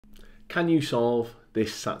Can you solve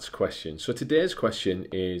this SATs question? So today's question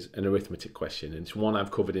is an arithmetic question, and it's one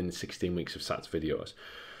I've covered in the 16 weeks of SATs videos.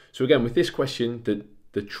 So again, with this question,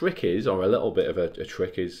 the trick is, or a little bit of a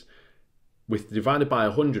trick is, with divided by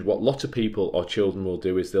 100, what lots of people or children will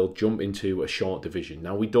do is they'll jump into a short division.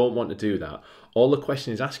 Now we don't want to do that. All the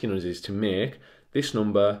question is asking us is to make this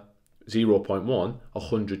number 0.1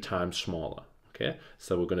 100 times smaller. Okay,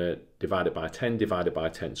 so we're going to divide it by 10, divide it by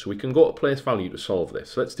 10. So we can go to place value to solve this.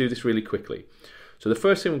 So let's do this really quickly. So the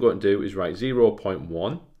first thing we're going to do is write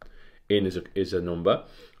 0.1 in as a number.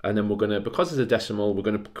 And then we're going to, because it's a decimal, we're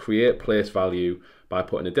going to create place value by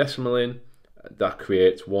putting a decimal in. That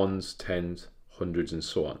creates ones, tens, hundreds, and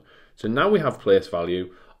so on. So now we have place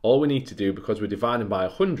value. All we need to do, because we're dividing by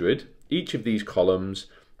 100, each of these columns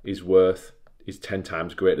is 10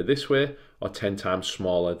 times greater this way or 10 times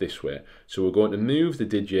smaller this way. So we're going to move the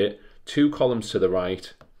digit 2 columns to the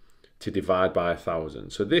right to divide by 1,000.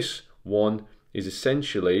 So this 1 is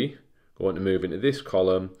essentially going to move into this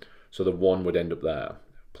column, so the 1 would end up there.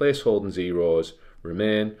 Placeholding zeros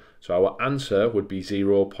remain, so our answer would be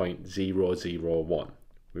 0.001.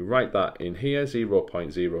 We write that in here,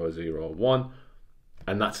 0.001,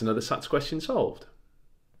 and that's another SATs question solved.